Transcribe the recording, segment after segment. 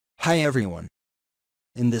Hi everyone.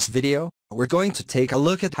 In this video, we're going to take a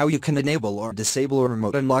look at how you can enable or disable a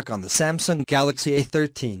remote unlock on the Samsung Galaxy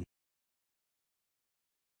A13.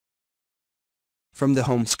 From the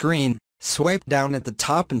home screen, swipe down at the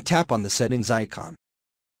top and tap on the settings icon.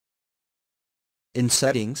 In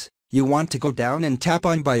settings, you want to go down and tap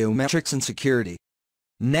on biometrics and security.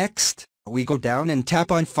 Next, we go down and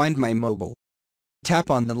tap on Find My Mobile.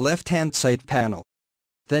 Tap on the left-hand side panel.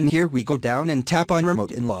 Then here we go down and tap on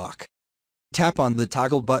Remote Unlock. Tap on the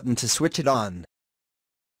toggle button to switch it on.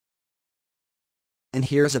 And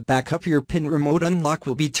here's a backup. Your PIN remote unlock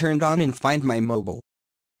will be turned on in Find My Mobile.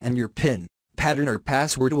 And your PIN, pattern or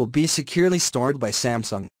password will be securely stored by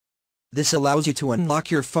Samsung. This allows you to unlock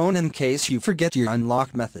your phone in case you forget your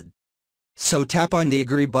unlock method. So tap on the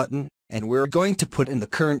Agree button, and we're going to put in the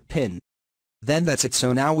current PIN. Then that's it.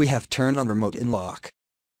 So now we have turned on remote unlock.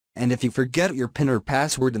 And if you forget your PIN or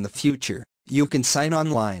password in the future, you can sign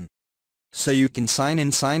online. So you can sign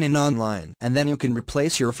in online, and then you can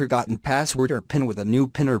replace your forgotten password or PIN with a new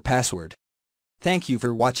PIN or password. Thank you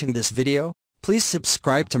for watching this video. Please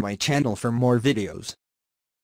subscribe to my channel for more videos.